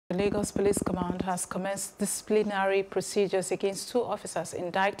The Lagos Police Command has commenced disciplinary procedures against 2 officers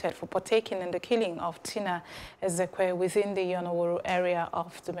indicted for partaking in the killing of Tina Ezekwe within the Iyana-Oworo area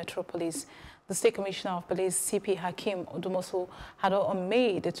of the metropolis. The State Commissioner of Police, CP Hakeem Odumosu, had on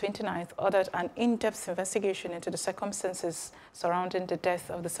May the 29th ordered an in-depth investigation into the circumstances surrounding the death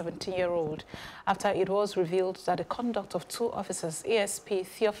of the 17-year-old after it was revealed that the conduct of 2 officers, ASP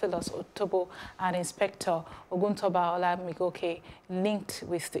Theophilus Otobo and Inspector Oguntoba Olamigoke, linked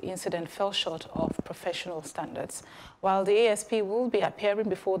with the incident fell short of professional standards. While the ASP will be appearing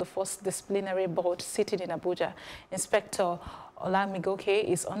before the first disciplinary board sitting in Abuja, Inspector Olamigoke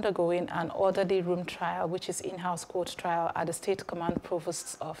is undergoing an orderly room trial, which is in-house court trial at the State Command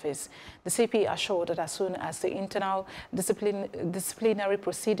Provost's office. The CP assured that as soon as the internal disciplinary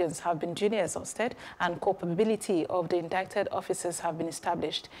proceedings have been duly exhausted and culpability of the indicted officers have been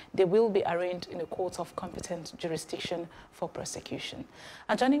established, they will be arraigned in a court of competent jurisdiction for prosecution.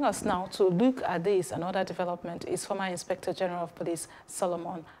 And joining us now to look at this and other development is former Inspector General of Police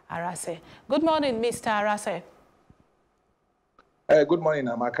Solomon ARase. Good morning, Mr. ARase. Good morning,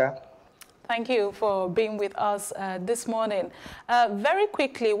 Amaka. Thank you for being with us this morning. Very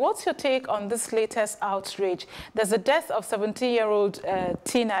quickly, what's your take on this latest outrage? There's the death of 17-year-old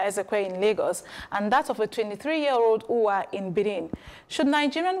Tina Ezekwe in Lagos and that of a 23-year-old Uwa in Benin. Should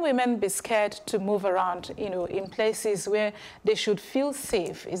Nigerian women be scared to move around, in places where they should feel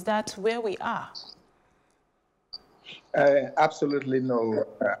safe? Is that where we are? Absolutely no,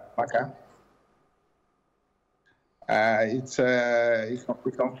 Amaka. It's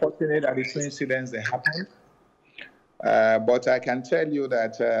unfortunate that the 2 incidents that happened, but I can tell you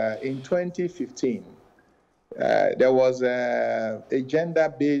that in 2015, there was a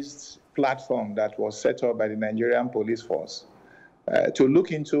gender-based platform that was set up by the Nigerian police force to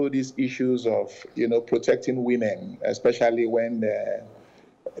look into these issues of, protecting women, especially when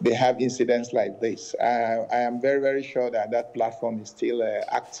they have incidents like this. I am very, very sure that that platform is still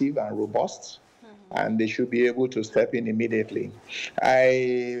active and robust. And they should be able to step in immediately.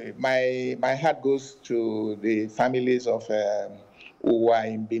 My heart goes to the families of Uwa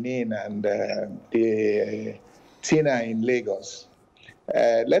in Benin and the Tina in Lagos.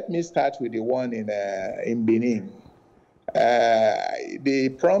 Let me start with the one in Benin.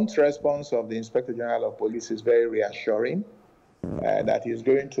 The prompt response of the Inspector General of Police is very reassuring, that he's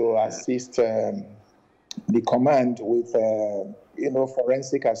going to assist the command with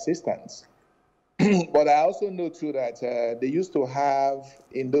forensic assistance. But I also know too that they used to have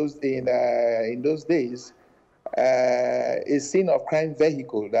in those days a scene of crime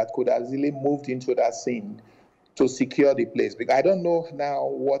vehicle that could have easily moved into that scene to secure the place. Because I don't know now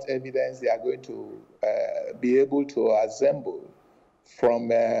what evidence they are going to be able to assemble from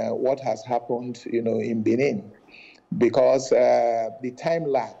what has happened, in Benin, because the time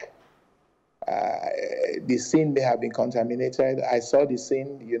lag. The scene may have been contaminated. I saw the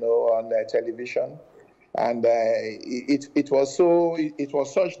scene, on television, and it was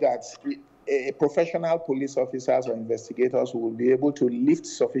such that professional police officers or investigators will be able to lift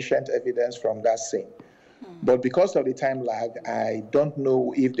sufficient evidence from that scene. But because of the time lag, I don't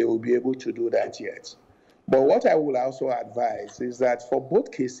know if they will be able to do that yet. But what I will also advise is that for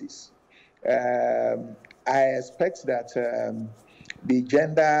both cases, I expect that the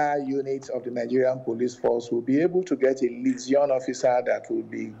gender unit of the Nigerian police force will be able to get a liaison officer that will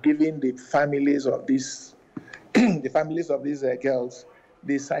be giving the families of these girls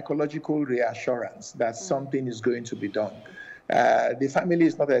the psychological reassurance that something is going to be done. The family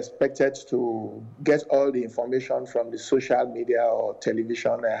is not expected to get all the information from the social media or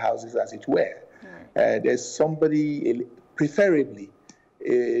television houses, as it were. There's somebody, preferably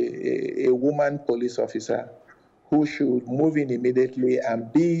a woman police officer, who should move in immediately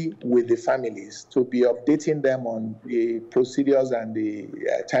and be with the families to be updating them on the procedures and the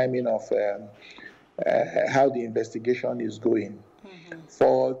timing of how the investigation is going.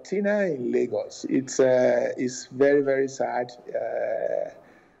 For Tina in Lagos, it's very, very sad.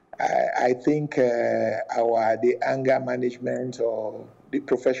 I think the anger management or the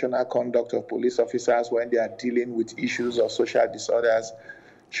professional conduct of police officers when they are dealing with issues of social disorders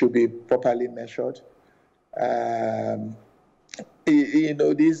should be properly measured.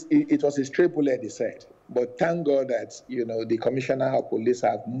 It was a stray bullet, they said, but thank God that the Commissioner of Police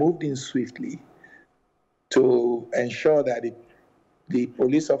have moved in swiftly to ensure that the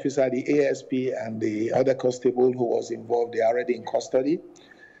police officer, the ASP, and the other constable who was involved, they are already in custody.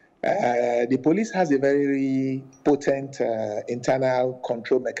 The police has a very potent internal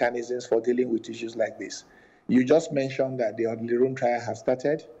control mechanisms for dealing with issues like this. You just mentioned that the orderly room trial has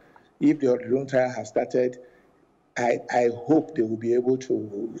started. If the orderly room trial has started, I hope they will be able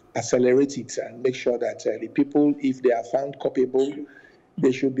to accelerate it and make sure that the people, if they are found culpable,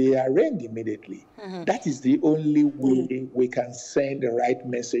 they should be arraigned immediately. That is the only way we can send the right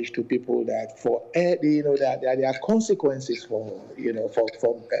message to people that that there are consequences for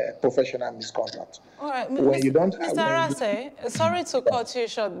professional misconduct. All right, When you don't, Mr. ARase, sorry to cut you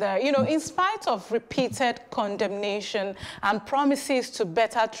short there. In spite of repeated condemnation and promises to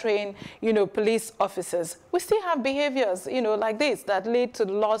better train, police officers, we still have behaviors, like this that lead to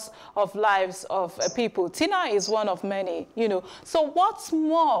the loss of lives of people. Tina is one of many, So what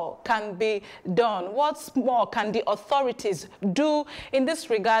more can be done? What more can the authorities do in this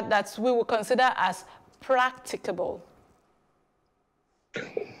regard that we will consider as practicable?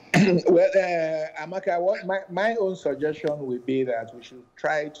 Well, Amaka, my own suggestion would be that we should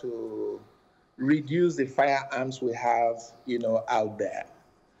try to reduce the firearms we have, out there.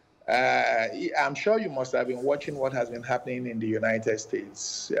 I'm sure you must have been watching what has been happening in the United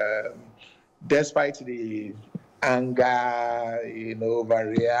States. Despite the anger,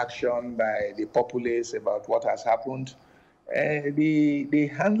 overreaction by the populace about what has happened,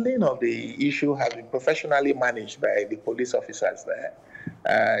 the handling of the issue has been professionally managed by the police officers there.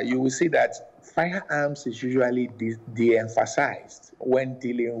 You will see that firearms is usually de-emphasized when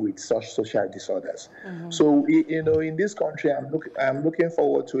dealing with such social disorders. So, in this country, I'm looking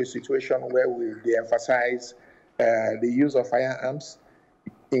forward to a situation where we de-emphasize the use of firearms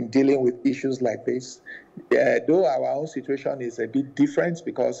in dealing with issues like this. Though our own situation is a bit different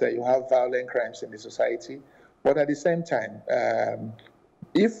because you have violent crimes in the society, but at the same time,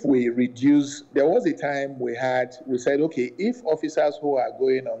 if we reduce, there was a time we said, okay, if officers who are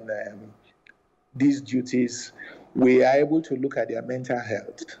going on these duties, we are able to look at their mental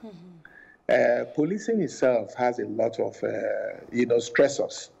health. Policing itself has a lot of,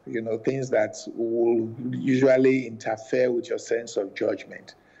 stressors, things that will usually interfere with your sense of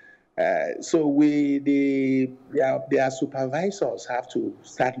judgment. So their supervisors have to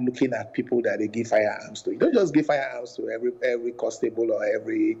start looking at people that they give firearms to. You don't just give firearms to every constable or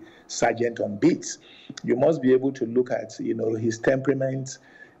every sergeant on beat. You must be able to look at, his temperament,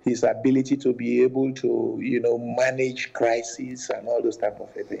 his ability to be able to, manage crises and all those type of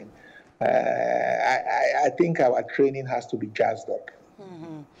things. I think our training has to be jazzed up.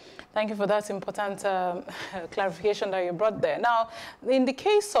 Thank you for that important clarification that you brought there. Now, in the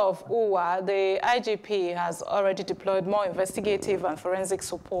case of Uwa, the IGP has already deployed more investigative and forensic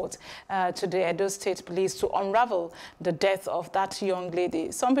support to the Edo State Police to unravel the death of that young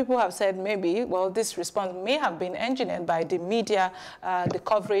lady. Some people have said maybe, well, this response may have been engineered by the media, the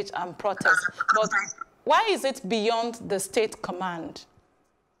coverage and protest. But why is it beyond the state command?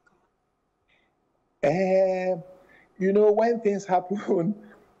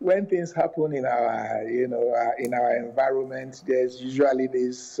 When things happen in our, in our environment, there's usually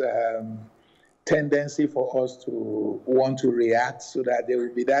this tendency for us to want to react, so that there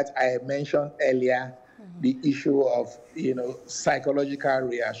will be that I mentioned earlier, the issue of, psychological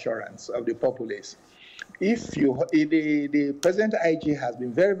reassurance of the populace. The present IG has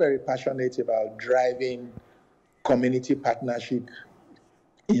been very, very passionate about driving community partnership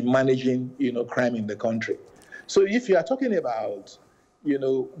in managing, crime in the country. So if you are talking about,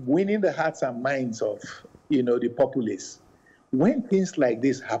 winning the hearts and minds of, the populace, when things like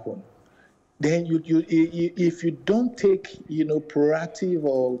this happen, then if you don't take, proactive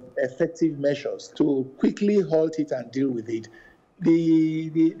or effective measures to quickly halt it and deal with it,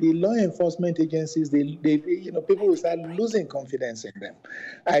 the law enforcement agencies, people will start losing confidence in them.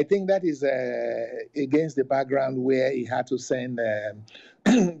 I think that is against the background where he had to send.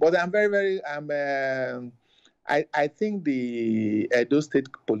 But I'm I think the Edo State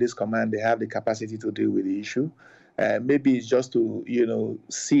Police Command, they have the capacity to deal with the issue. Maybe it's just to,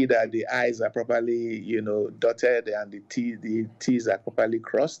 see that the I's are properly, dotted and the T's are properly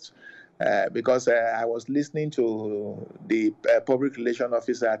crossed. Because I was listening to the public relation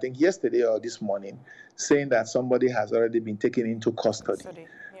officer, I think yesterday or this morning, saying that somebody has already been taken into custody.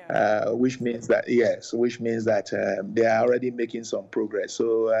 Which means that, they are already making some progress.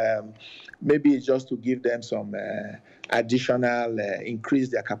 So maybe it's just to give them some additional, increase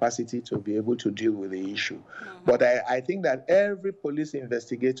their capacity to be able to deal with the issue. But I think that every police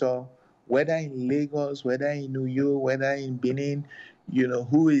investigator, whether in Lagos, whether in New York, whether in Benin,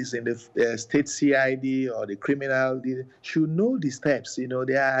 who is in the state CID or the criminal, should know the steps. There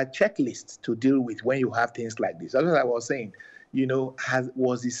are checklists to deal with when you have things like this. That's what I was saying.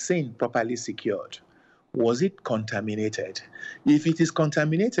 Was the scene properly secured? Was it contaminated? If it is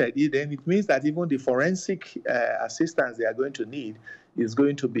contaminated, then it means that even the forensic assistance they are going to need, is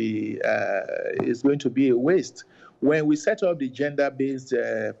going to be a waste. When we set up the gender-based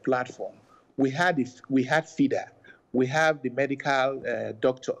platform, we had feeder, we have the medical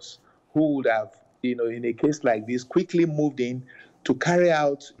doctors who would have, in a case like this, quickly moved in to carry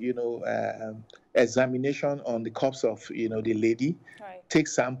out, examination on the corpse of, the lady, right, take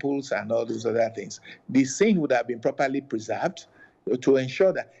samples and all those other things. The scene would have been properly preserved to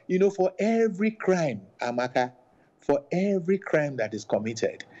ensure that, for every crime, Amaka, for every crime that is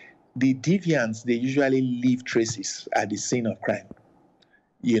committed, the deviants, they usually leave traces at the scene of crime.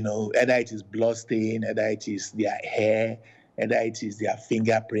 Either it is blood stain, either it is their hair, either it is their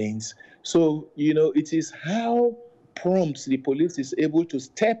fingerprints. So, it is how prompt the police is able to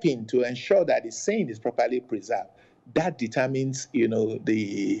step in to ensure that the scene is properly preserved. That determines,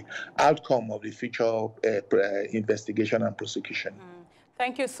 the outcome of the future investigation and prosecution.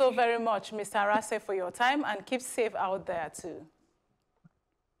 Thank you so very much, Mr. ARase, for your time, and keep safe out there too.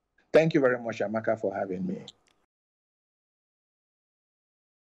 Thank you very much, Amaka, for having me.